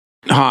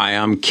Hi,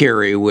 I'm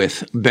Kerry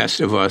with Best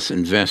of Us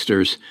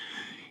Investors.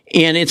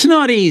 And it's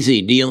not easy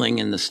dealing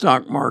in the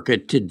stock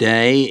market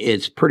today.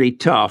 It's pretty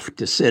tough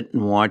to sit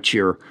and watch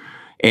your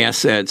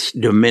assets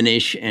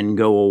diminish and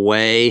go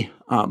away,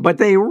 but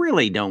they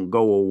really don't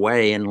go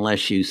away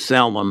unless you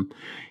sell them.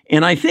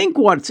 And I think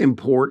what's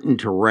important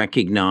to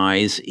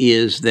recognize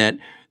is that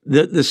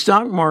the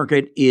stock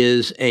market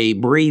is a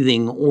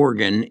breathing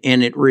organ,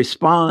 and it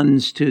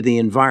responds to the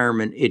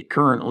environment it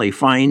currently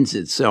finds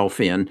itself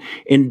in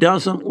and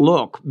doesn't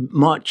look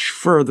much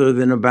further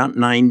than about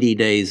 90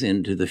 days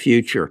into the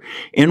future.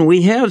 And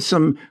we have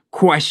some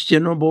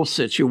questionable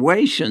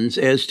situations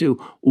as to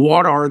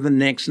what are the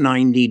next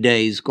 90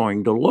 days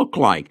going to look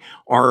like.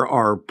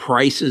 Are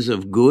prices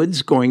of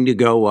goods going to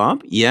go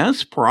up?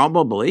 Yes,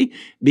 probably,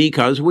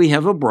 because we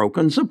have a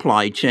broken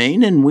supply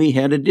chain and we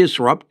had a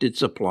disrupted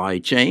supply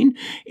chain,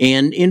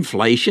 and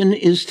inflation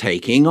is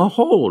taking a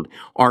hold.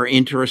 Are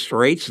interest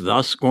rates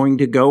thus going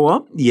to go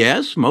up?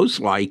 Yes,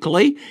 most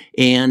likely,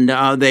 and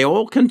they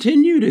all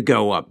continue to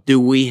go up. Do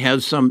we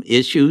have some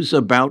issues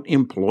about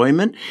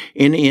employment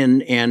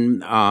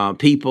and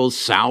people's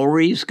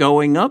salaries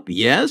going up?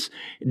 Yes.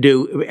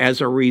 As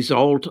a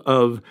result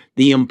of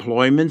the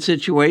employment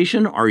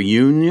situation, are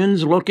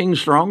unions looking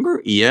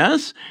stronger?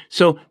 Yes.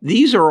 So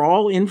these are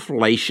all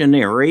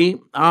inflationary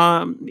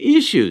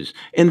issues.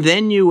 And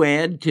then you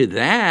add to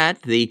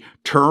that the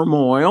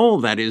turmoil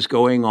that is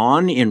going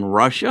on in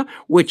Russia,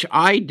 which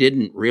I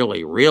didn't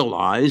really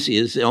realize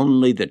is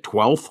only the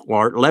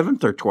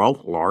 11th or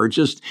 12th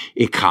largest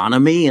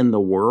economy in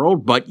the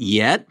world, but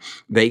yet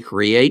they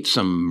create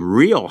some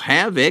real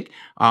havoc.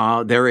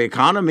 Their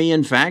economy,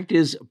 in fact,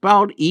 is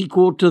about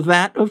equal to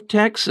that of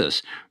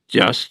Texas.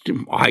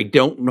 I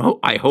don't know.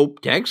 I hope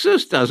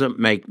Texas doesn't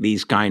make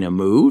these kind of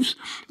moves,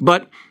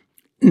 but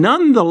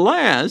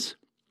nonetheless,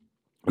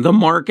 the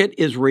market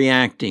is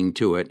reacting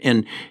to it,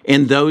 and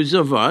those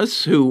of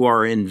us who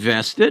are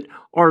invested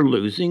are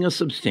losing a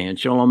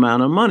substantial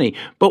amount of money.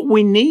 But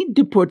we need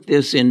to put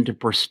this into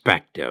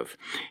perspective,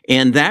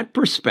 and that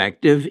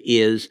perspective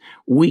is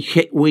we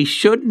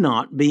should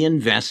not be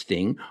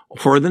investing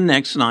for the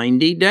next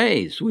 90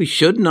 days. We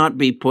should not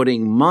be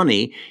putting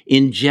money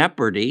in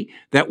jeopardy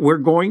that we're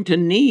going to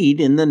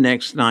need in the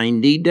next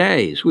 90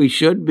 days. We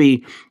should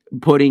be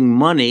putting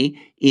money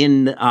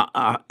in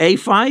a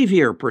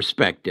 5-year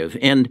perspective.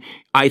 And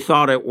I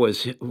thought it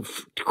was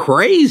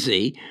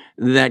crazy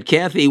that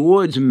Cathie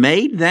Woods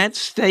made that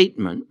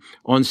statement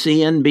on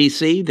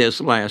CNBC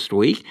this last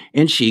week,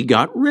 and she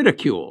got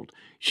ridiculed.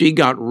 She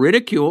got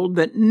ridiculed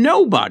that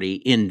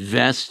nobody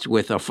invests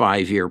with a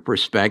 5-year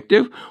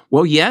perspective.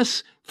 Well,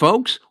 yes,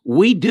 folks,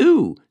 we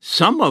do.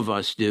 Some of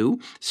us do.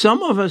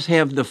 Some of us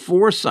have the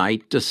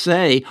foresight to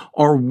say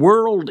our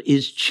world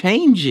is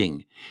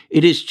changing.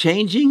 It is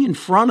changing in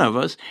front of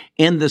us,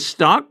 and the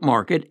stock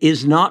market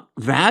is not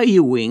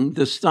valuing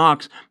the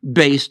stocks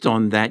based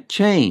on that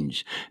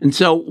change. And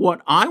so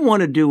what I want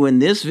to do in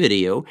this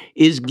video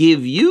is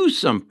give you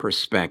some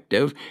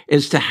perspective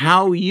as to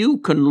how you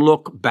can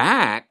look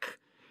back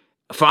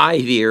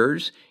 5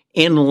 years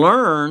and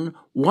learn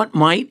what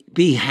might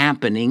be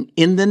happening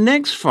in the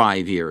next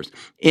 5 years.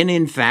 And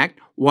in fact,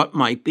 what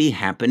might be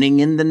happening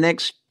in the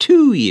next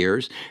 2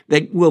 years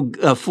that will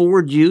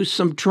afford you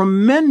some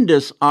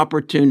tremendous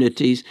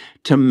opportunities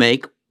to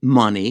make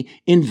money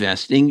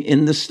investing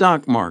in the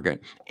stock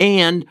market.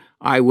 And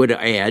I would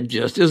add,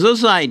 just as a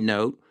side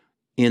note,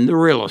 in the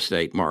real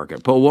estate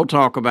market. But we'll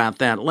talk about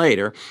that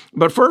later.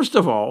 But first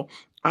of all,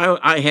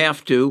 I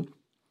have to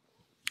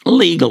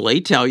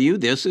legally tell you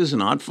this is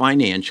not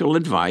financial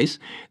advice.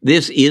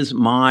 This is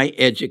my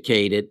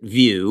educated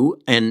view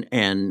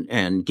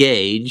and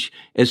gauge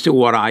as to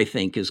what I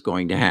think is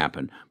going to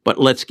happen. But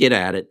let's get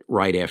at it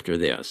right after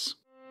this.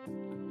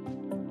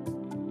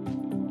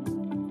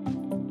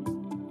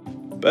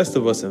 Best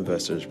of Us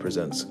Investors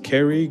presents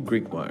Kerry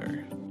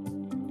Griegmeier.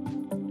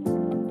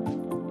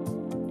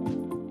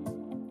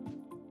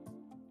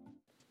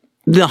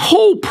 The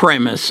whole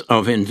premise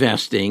of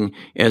investing,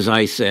 as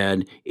I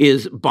said,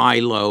 is buy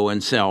low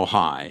and sell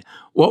high.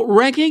 Well,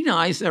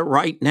 recognize that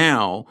right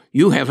now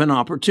you have an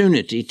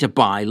opportunity to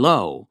buy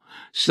low.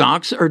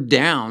 Stocks are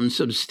down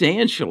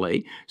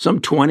substantially,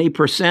 some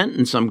 20%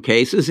 in some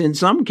cases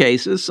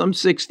some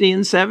 60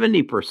 and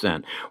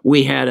 70%.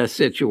 We had a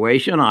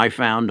situation I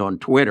found on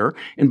Twitter,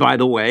 and by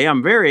the way,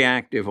 I'm very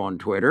active on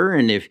Twitter,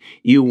 and if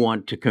you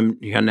want to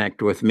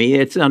connect with me,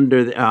 it's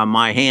under,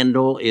 my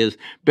handle is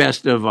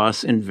Best of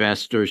Us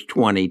Investors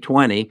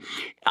 2020.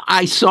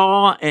 I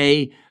saw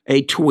a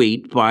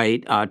tweet by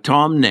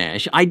Tom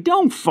Nash. I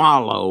don't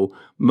follow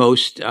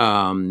most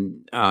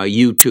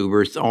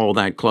YouTubers all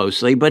that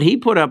closely, but he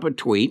put up a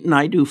tweet, and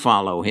I do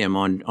follow him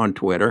on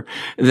Twitter,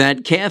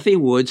 that Cathie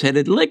Woods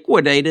had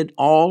liquidated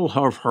all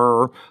of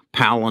her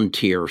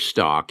Palantir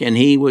stock. And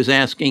he was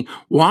asking,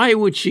 why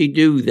would she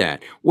do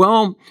that?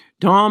 Well,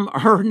 Tom,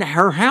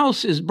 her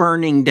house is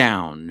burning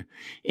down.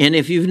 And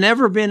if you've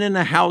never been in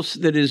a house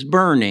that is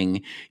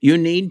burning, you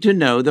need to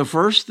know the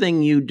first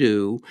thing you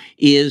do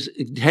is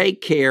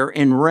take care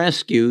and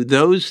rescue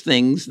those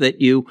things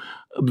that you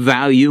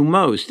value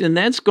most, and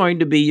that's going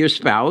to be your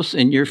spouse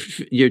and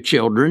your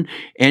children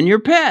and your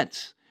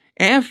pets.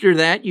 After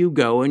that, you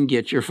go and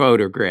get your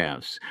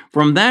photographs.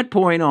 From that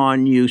point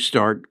on, you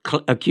start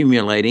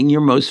accumulating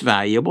your most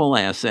valuable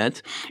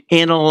assets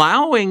and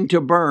allowing to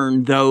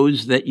burn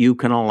those that you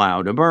can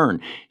allow to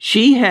burn.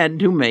 She had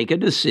to make a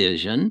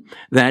decision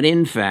that,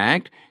 in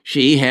fact,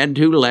 she had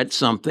to let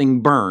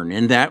something burn,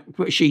 and that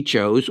she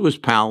chose was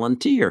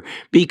Palantir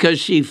because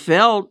she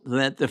felt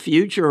that the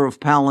future of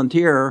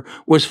Palantir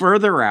was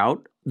further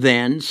out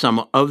than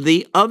some of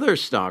the other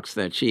stocks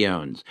that she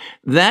owns.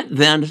 That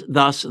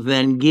thus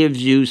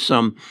gives you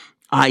some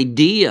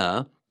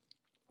idea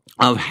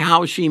of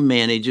how she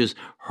manages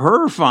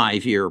her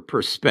 5-year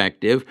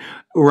perspective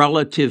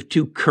relative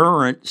to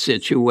current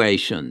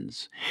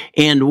situations.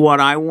 And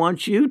what I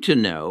want you to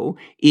know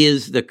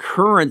is the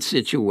current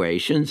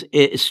situations,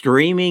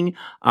 streaming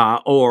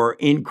or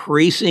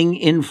increasing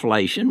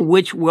inflation,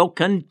 which will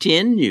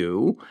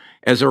continue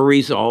as a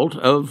result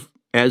of,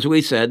 as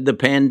we said, the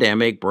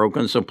pandemic,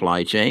 broken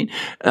supply chain,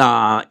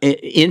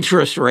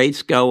 interest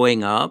rates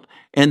going up,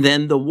 and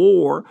then the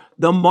war.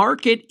 The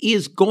market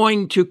is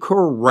going to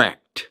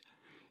correct.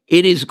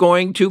 It is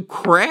going to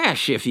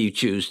crash, if you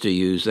choose to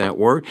use that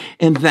word,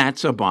 and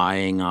that's a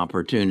buying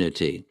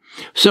opportunity.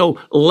 So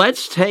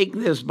let's take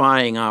this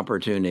buying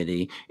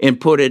opportunity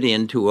and put it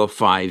into a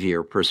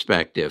 5-year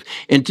perspective.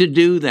 And to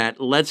do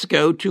that, let's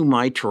go to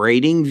my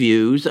Trading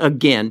Views,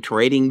 again,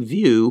 Trading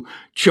View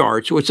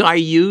charts, which I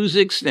use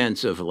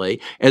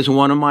extensively as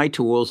one of my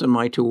tools in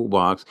my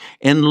toolbox,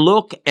 and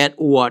look at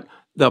what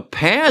the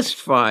past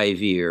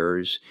 5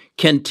 years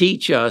can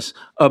teach us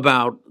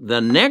about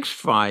the next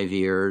 5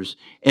 years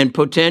and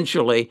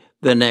potentially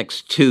the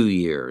next 2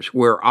 years,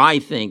 where I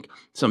think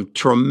some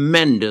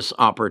tremendous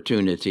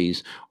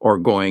opportunities are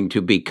going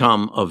to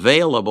become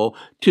available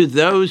to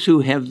those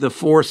who have the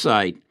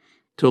foresight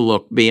to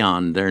look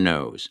beyond their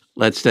nose.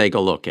 Let's take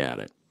a look at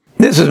it.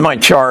 This is my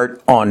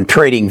chart on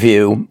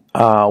TradingView,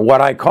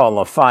 what I call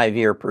a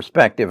 5-year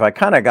perspective. I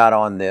kind of got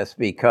on this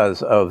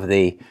because of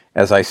the,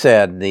 as I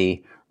said,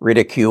 the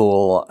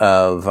ridicule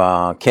of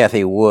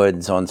Cathie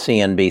Woods on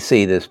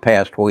CNBC this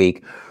past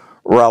week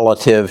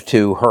relative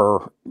to her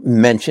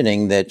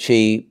mentioning that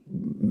she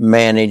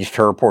managed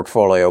her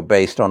portfolio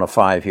based on a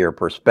 5-year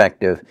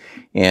perspective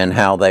and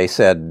how they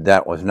said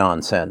that was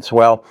nonsense.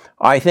 Well,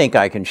 I think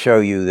I can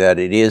show you that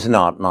it is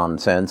not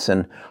nonsense,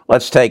 and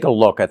let's take a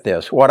look at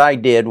this. What I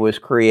did was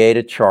create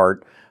a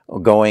chart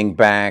going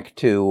back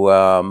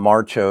to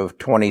March of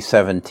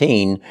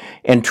 2017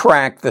 and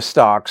track the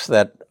stocks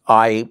that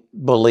I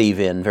believe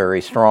in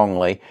very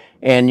strongly.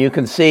 And you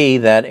can see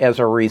that as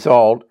a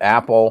result,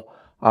 Apple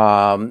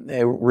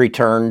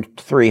returned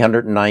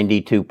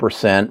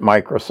 392%,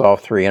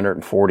 Microsoft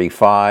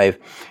 345,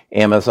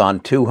 Amazon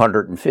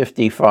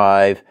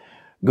 255,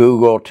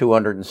 Google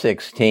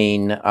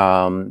 216,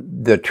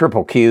 the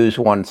triple Qs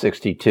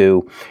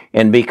 162,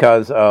 and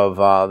because of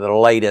the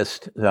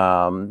latest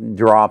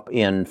drop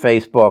in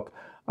Facebook,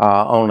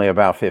 only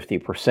about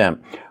 50%.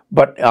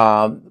 But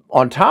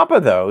on top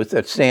of those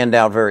that stand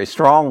out very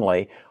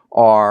strongly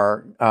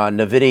are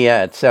NVIDIA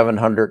at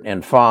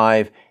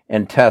 705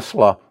 and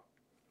Tesla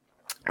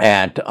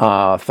at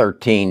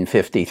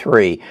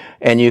 1353.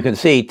 And you can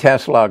see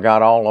Tesla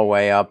got all the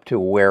way up to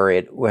where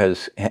it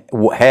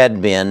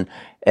had been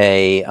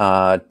a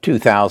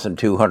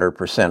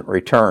 2,200%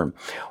 return.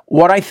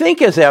 What I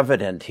think is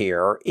evident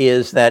here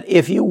is that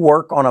if you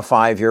work on a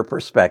 5-year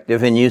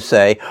perspective and you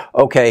say,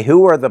 okay,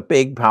 who are the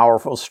big,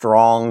 powerful,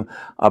 strong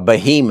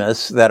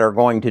behemoths that are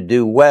going to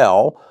do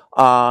well?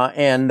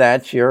 And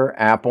that's your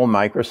Apple,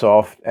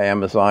 Microsoft,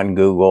 Amazon,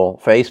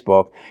 Google,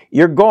 Facebook.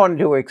 You're going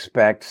to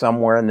expect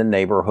somewhere in the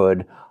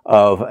neighborhood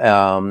of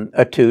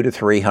a 200 to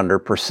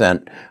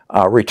 300%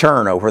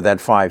 return over that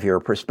 5-year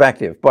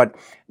perspective. But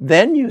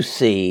then you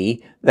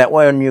see that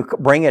when you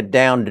bring it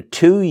down to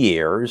 2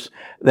 years,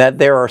 that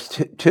there are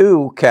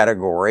two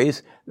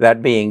categories,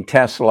 that being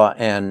Tesla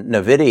and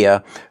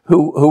NVIDIA,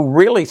 who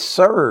really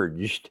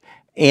surged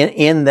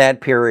in that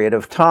period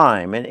of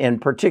time,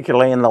 and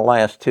particularly in the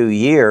last 2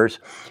 years.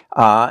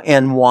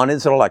 And one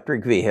is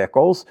electric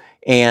vehicles,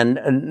 and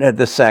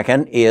the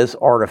second is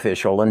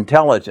artificial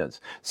intelligence.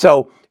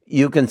 So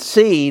you can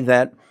see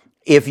that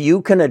if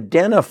you can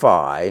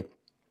identify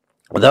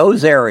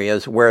those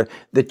areas where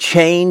the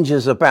change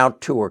is about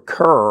to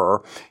occur,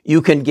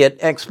 you can get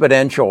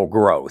exponential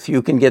growth.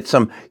 You can get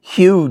some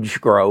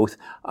huge growth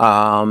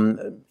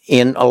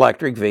in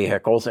electric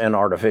vehicles and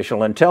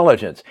artificial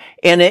intelligence.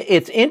 And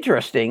it's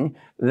interesting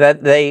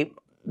that the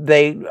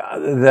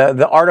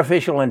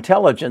artificial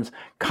intelligence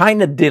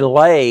kind of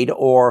delayed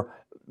or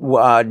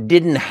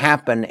didn't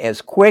happen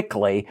as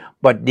quickly,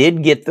 but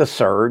did get the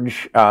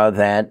surge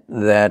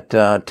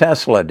that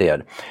Tesla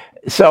did.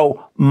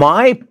 So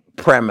my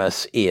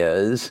premise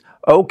is,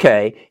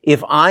 okay,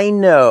 if I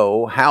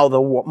know how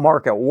the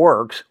market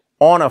works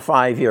on a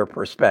 5-year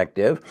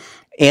perspective,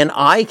 and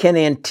I can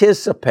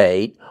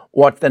anticipate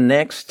what the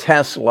next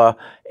Tesla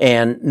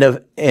and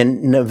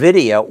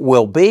NVIDIA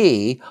will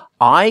be,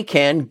 I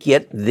can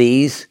get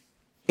these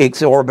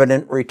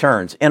exorbitant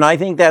returns. And I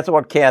think that's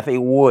what Cathie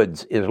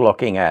Woods is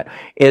looking at,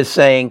 is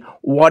saying,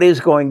 what is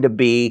going to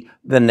be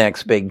the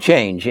next big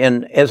change?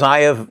 And as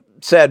I have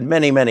said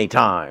many, many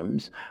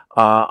times,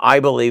 I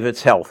believe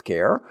it's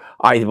healthcare.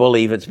 I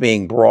believe it's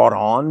being brought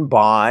on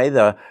by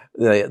the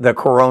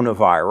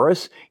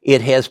coronavirus.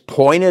 It has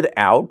pointed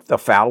out the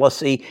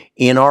fallacy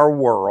in our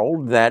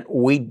world that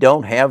we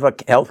don't have a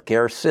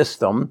healthcare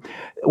system.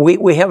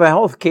 We have a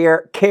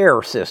healthcare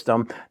care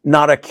system,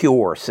 not a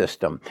cure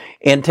system.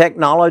 And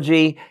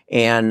technology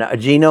and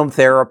genome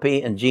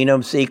therapy and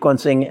genome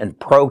sequencing and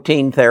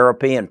protein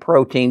therapy and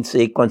protein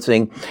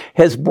sequencing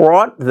has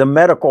brought the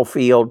medical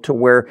field to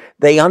where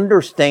they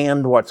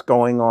understand what's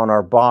going on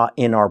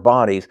in our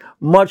bodies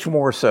much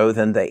more so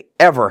than they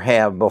ever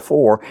have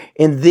before.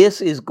 And this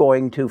is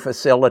going to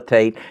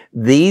facilitate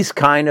these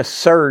kind of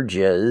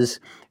surges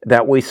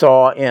that we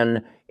saw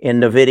in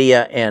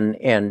NVIDIA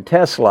and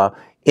Tesla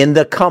in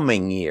the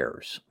coming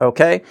years,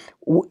 okay?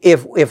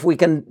 If we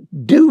can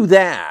do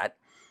that,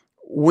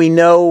 we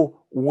know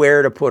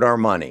where to put our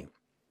money.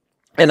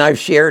 And I've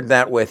shared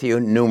that with you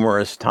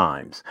numerous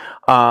times.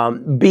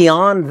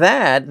 Beyond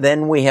that,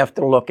 then we have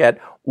to look at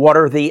what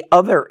are the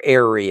other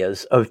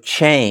areas of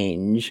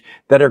change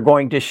that are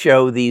going to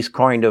show these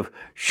kind of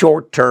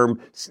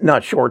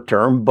not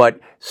short-term, but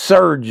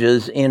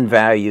surges in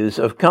values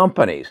of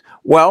companies.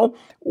 Well,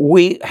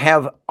 we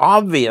have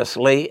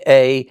obviously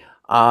a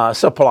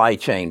supply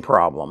chain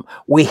problem.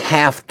 We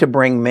have to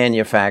bring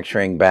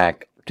manufacturing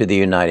back to the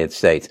United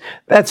States.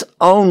 That's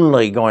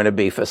only going to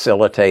be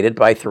facilitated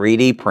by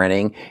 3D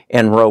printing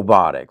and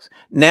robotics.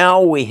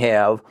 Now we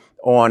have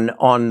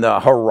on the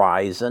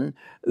horizon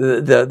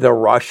the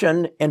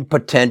Russian and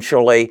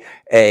potentially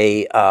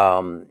a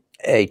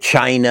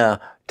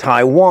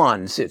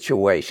China-Taiwan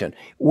situation.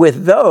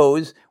 With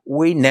those,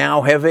 we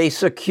now have a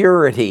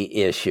security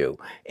issue.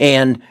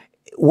 And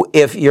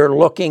if you're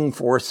looking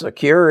for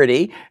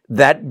security,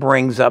 that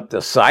brings up the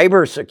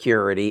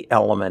cybersecurity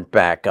element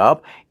back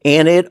up,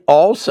 and it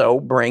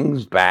also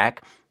brings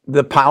back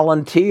the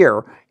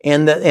Palantir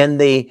and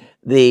the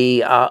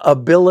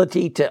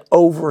ability to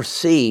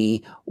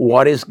oversee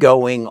what is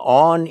going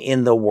on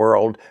in the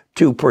world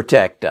to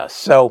protect us.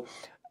 So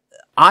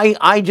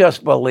I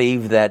just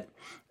believe that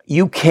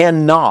you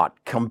cannot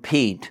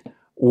compete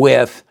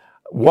with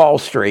Wall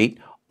Street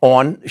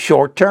on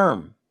short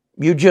term.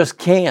 You just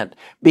can't,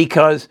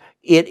 because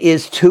it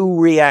is too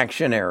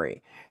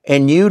reactionary,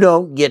 and you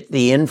don't get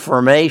the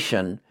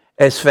information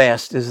as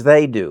fast as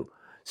they do.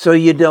 So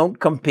you don't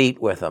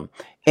compete with them.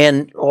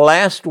 And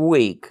last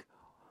week,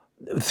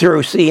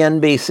 through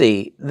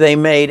CNBC, they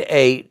made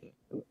a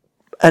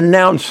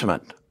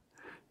announcement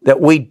that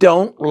we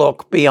don't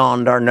look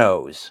beyond our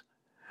nose.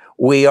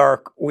 We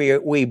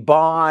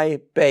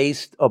buy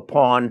based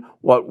upon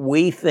what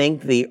we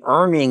think the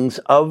earnings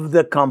of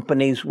the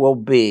companies will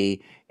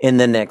be in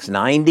the next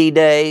 90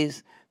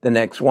 days, the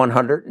next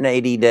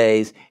 180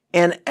 days,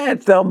 and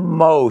at the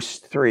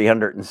most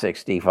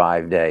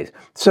 365 days.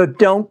 So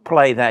don't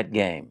play that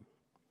game.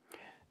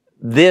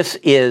 This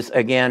is,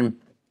 again,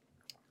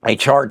 a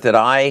chart that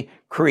I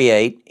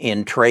create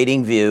in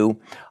TradingView.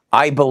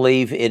 I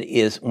believe it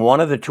is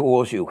one of the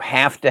tools you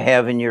have to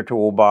have in your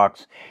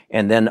toolbox,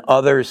 and then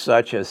others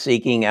such as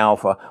Seeking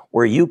Alpha,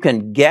 where you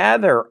can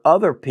gather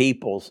other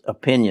people's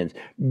opinions.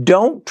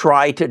 Don't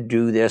try to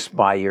do this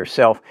by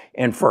yourself,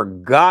 and for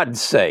God's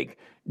sake,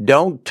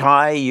 don't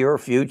tie your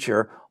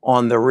future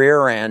on the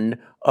rear end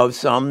of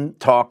some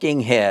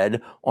talking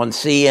head on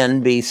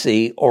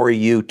CNBC or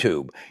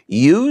YouTube.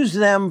 Use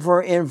them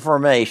for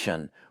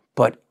information,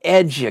 but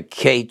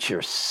educate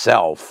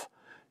yourself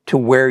to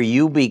where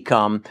you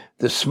become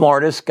the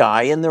smartest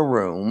guy in the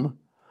room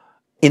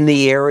in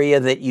the area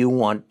that you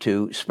want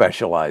to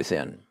specialize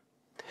in.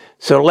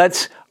 So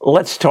let's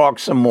talk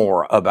some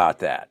more about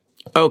that.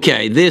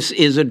 Okay, this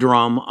is a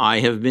drum I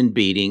have been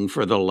beating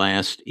for the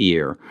last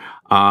year,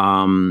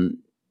 or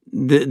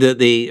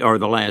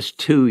the last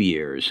 2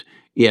 years.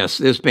 Yes,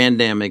 this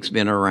pandemic's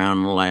been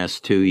around the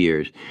last 2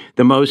 years.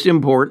 The most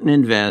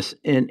important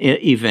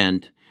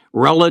event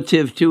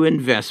relative to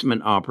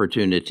investment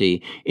opportunity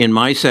in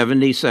my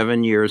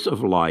 77 years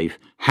of life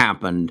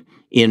happened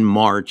in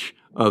March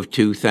of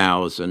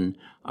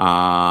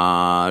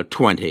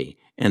 2020,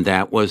 and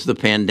that was the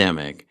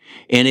pandemic.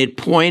 And it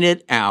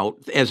pointed out,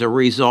 as a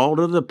result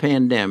of the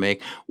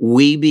pandemic,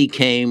 we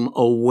became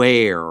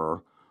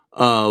aware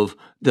of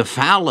the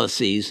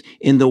fallacies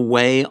in the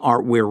way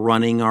we're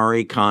running our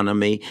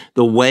economy,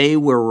 the way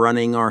we're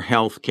running our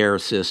healthcare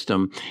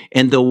system,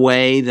 and the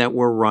way that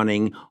we're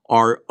running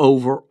our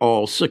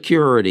overall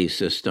security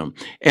system.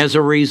 As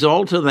a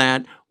result of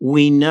that,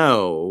 we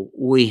know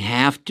we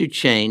have to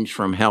change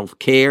from health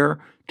care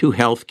to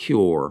health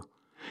cure.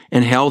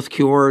 And health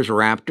cure is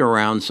wrapped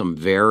around some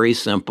very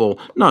simple,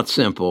 not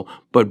simple,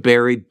 but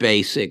very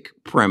basic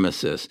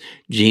premises: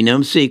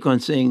 genome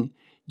sequencing,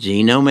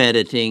 genome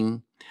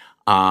editing,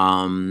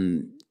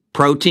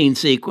 protein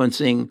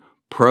sequencing,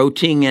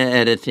 protein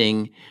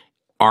editing,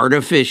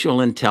 artificial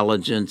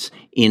intelligence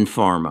in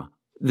pharma.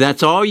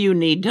 That's all you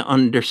need to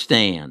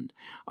understand.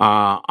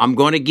 I'm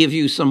going to give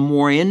you some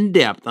more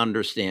in-depth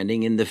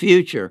understanding in the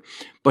future,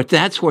 but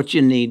that's what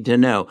you need to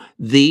know.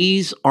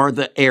 These are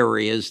the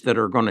areas that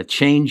are going to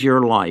change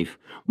your life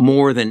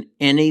more than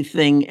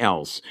anything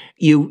else.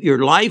 Your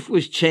life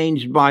was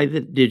changed by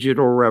the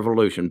digital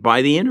revolution,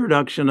 by the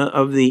introduction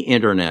of the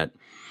internet.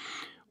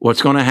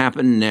 What's going to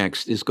happen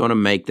next is going to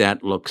make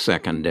that look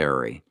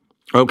secondary.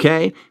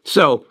 Okay?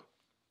 So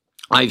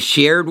I've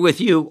shared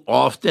with you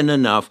often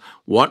enough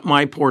what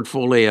my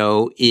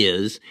portfolio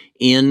is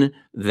in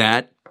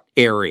that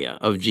area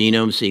of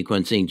genome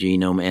sequencing,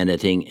 genome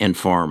editing, and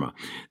pharma.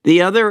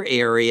 The other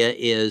area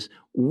is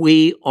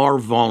we are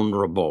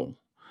vulnerable.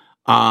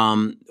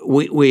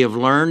 We have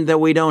learned that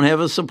we don't have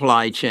a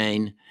supply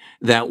chain,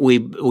 that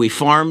we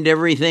farmed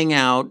everything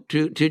out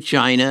to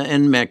China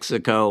and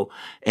Mexico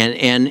and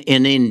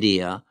in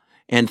India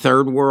and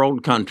third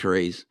world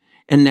countries,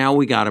 and now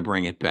we got to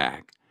bring it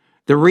back.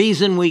 The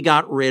reason we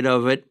got rid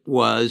of it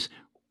was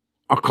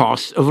a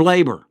cost of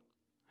labor.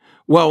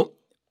 Well,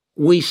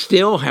 we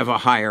still have a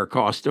higher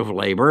cost of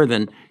labor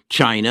than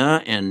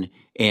China and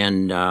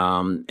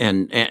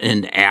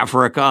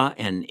Africa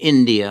and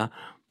India,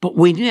 but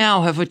we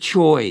now have a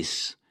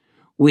choice.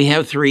 We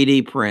have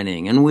 3D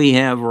printing and we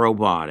have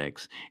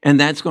robotics, and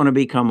that's going to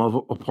become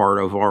a part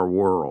of our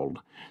world.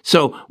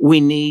 So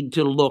we need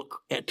to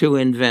look to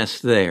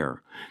invest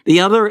there. The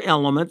other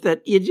element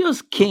that you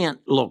just can't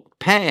look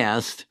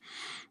past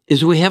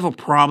is we have a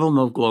problem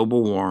of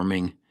global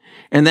warming.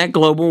 And that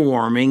global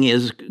warming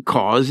is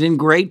caused in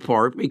great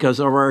part because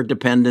of our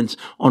dependence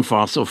on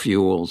fossil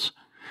fuels.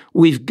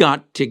 We've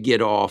got to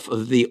get off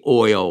of the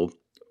oil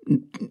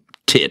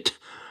tit.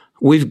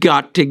 We've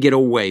got to get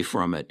away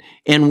from it.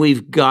 And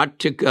we've got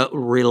to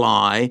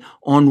rely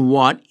on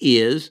what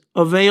is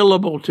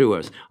available to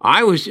us.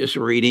 I was just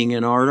reading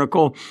an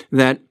article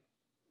that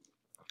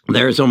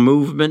there's a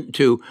movement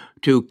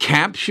to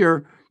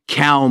capture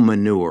cow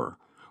manure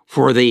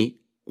for the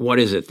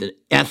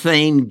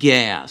ethane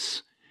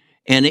gas.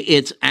 And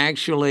it's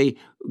actually,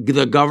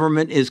 the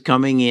government is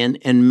coming in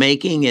and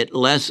making it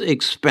less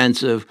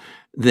expensive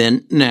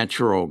than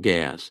natural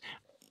gas.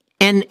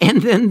 And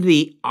then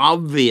the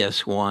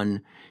obvious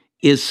one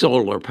is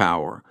solar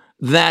power.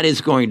 That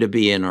is going to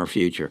be in our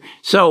future.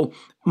 So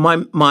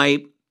my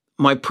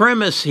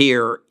premise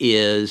here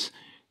is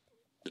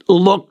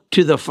look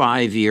to the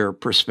 5-year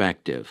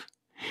perspective.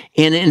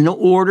 And in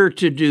order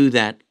to do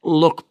that,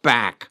 look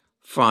back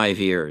 5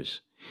 years.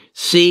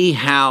 See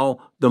how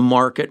the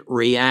market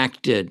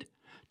reacted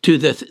to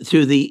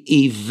the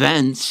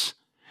events,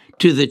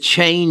 to the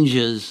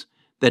changes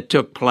that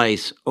took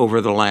place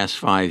over the last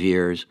 5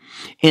 years.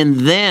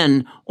 And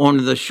then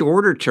on the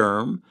shorter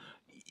term,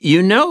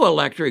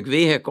 electric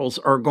vehicles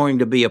are going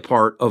to be a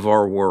part of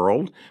our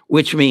world,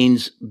 which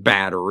means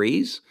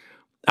batteries,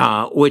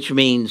 which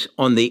means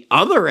on the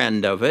other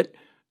end of it,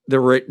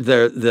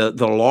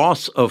 the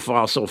loss of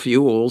fossil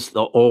fuels,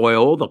 the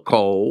oil, the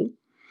coal.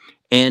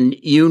 And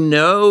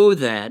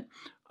that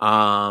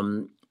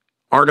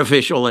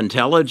artificial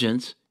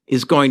intelligence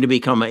is going to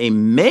become a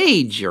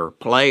major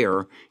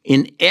player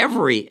in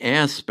every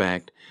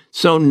aspect.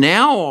 So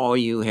now all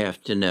you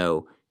have to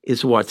know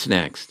is what's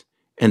next.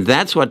 And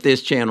that's what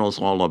this channel is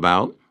all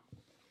about.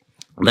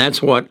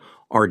 That's what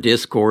our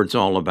Discord's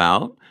all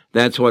about.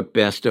 That's what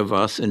Best of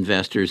Us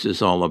Investors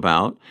is all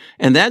about.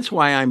 And that's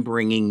why I'm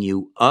bringing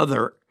you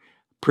other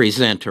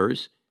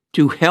presenters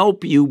to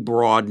help you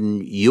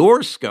broaden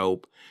your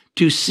scope,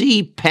 to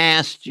see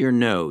past your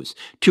nose,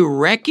 to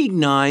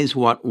recognize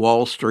what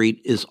Wall Street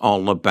is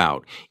all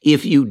about.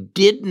 If you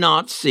did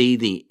not see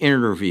the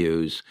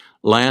interviews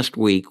last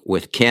week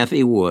with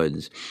Cathie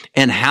Woods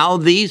and how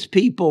these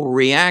people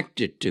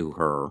reacted to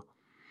her,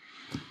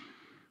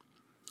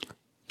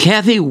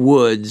 Cathie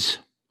Woods,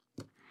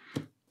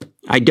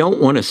 I don't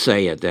want to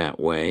say it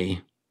that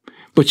way,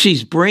 but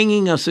she's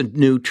bringing us a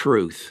new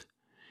truth.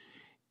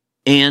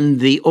 And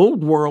the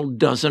old world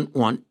doesn't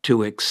want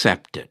to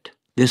accept it.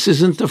 This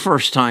isn't the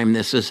first time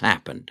this has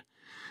happened.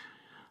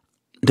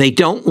 They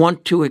don't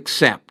want to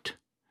accept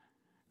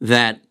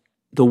that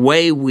the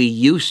way we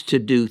used to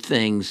do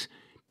things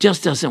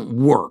just doesn't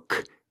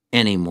work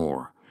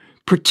anymore,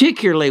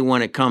 particularly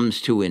when it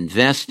comes to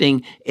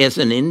investing as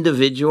an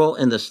individual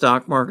in the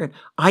stock market.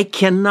 I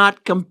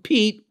cannot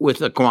compete with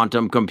a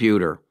quantum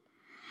computer.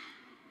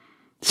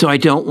 So I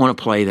don't want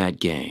to play that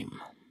game.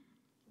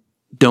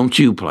 Don't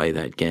you play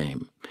that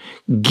game.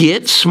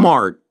 Get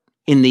smart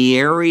in the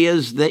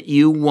areas that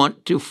you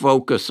want to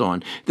focus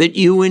on, that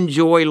you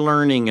enjoy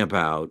learning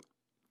about,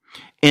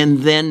 and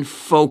then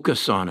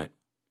focus on it.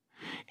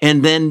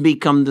 And then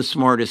become the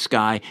smartest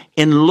guy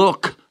and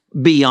look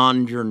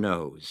beyond your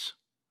nose.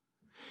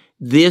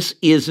 This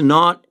is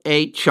not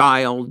a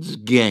child's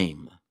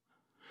game.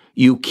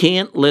 You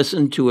can't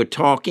listen to a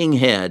talking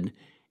head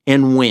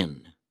and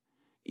win.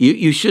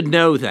 You should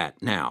know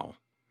that now.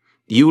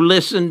 You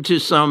listen to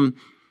some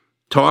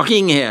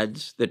talking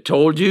heads that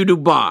told you to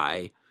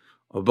buy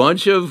a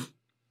bunch of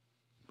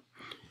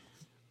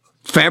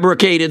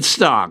fabricated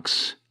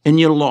stocks, and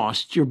you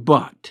lost your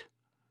butt.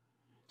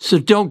 So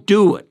don't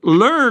do it.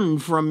 Learn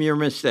from your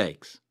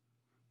mistakes.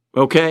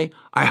 Okay?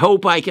 I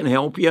hope I can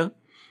help you.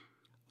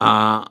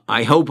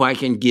 I hope I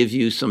can give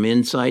you some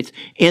insights.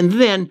 And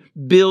then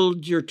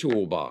build your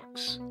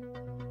toolbox.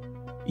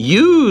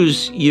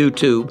 Use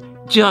YouTube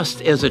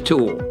just as a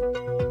tool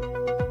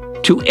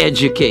to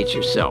educate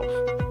yourself,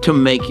 to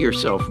make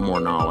yourself more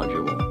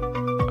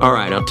knowledgeable. All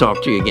right, I'll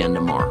talk to you again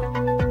tomorrow.